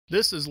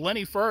This is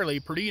Lenny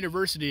Farlee, Purdue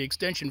University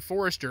Extension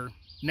Forester.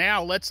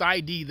 Now let's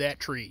ID that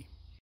tree.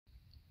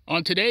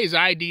 On today's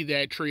ID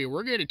that tree,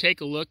 we're going to take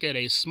a look at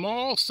a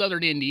small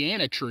southern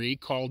Indiana tree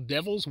called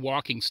Devil's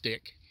Walking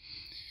Stick.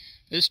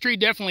 This tree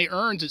definitely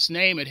earns its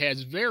name. It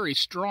has very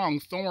strong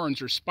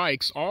thorns or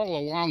spikes all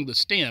along the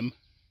stem.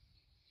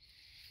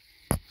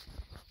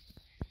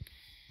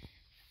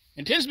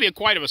 It tends to be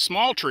quite a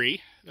small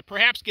tree that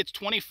perhaps gets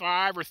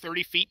 25 or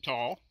 30 feet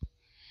tall.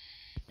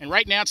 And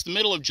right now it's the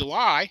middle of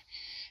July,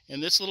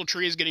 and this little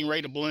tree is getting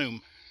ready to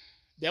bloom.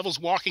 Devil's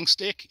Walking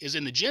Stick is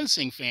in the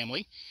ginseng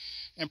family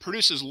and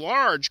produces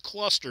large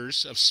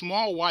clusters of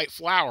small white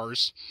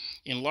flowers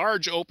in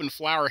large open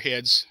flower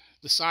heads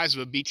the size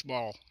of a beach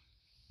ball.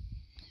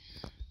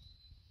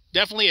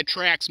 Definitely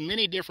attracts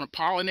many different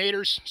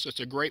pollinators, so it's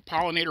a great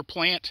pollinator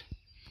plant.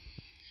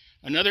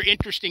 Another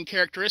interesting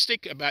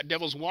characteristic about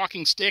Devil's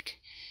Walking Stick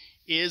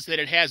is that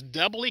it has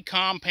doubly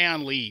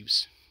compound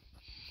leaves.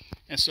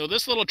 And so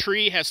this little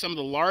tree has some of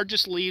the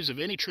largest leaves of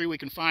any tree we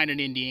can find in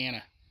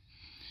Indiana.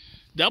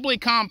 Doubly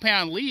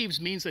compound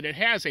leaves means that it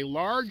has a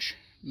large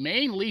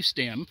main leaf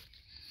stem,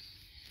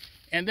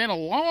 and then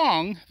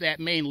along that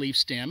main leaf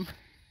stem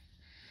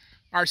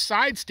are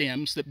side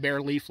stems that bear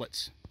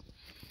leaflets.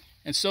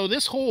 And so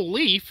this whole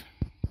leaf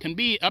can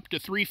be up to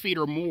 3 feet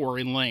or more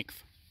in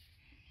length.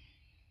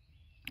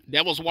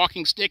 Devil's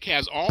Walking Stick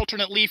has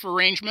alternate leaf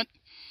arrangement,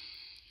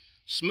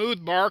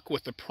 smooth bark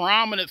with the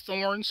prominent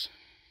thorns,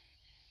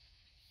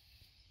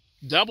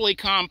 doubly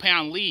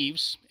compound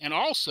leaves, and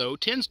also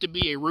tends to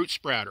be a root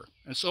sprouter.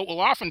 And so it will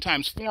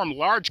oftentimes form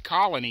large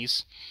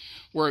colonies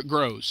where it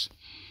grows.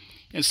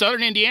 In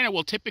southern Indiana,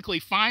 we'll typically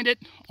find it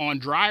on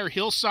drier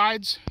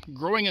hillsides,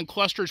 growing in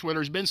clusters where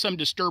there's been some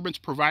disturbance,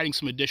 providing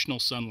some additional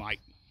sunlight.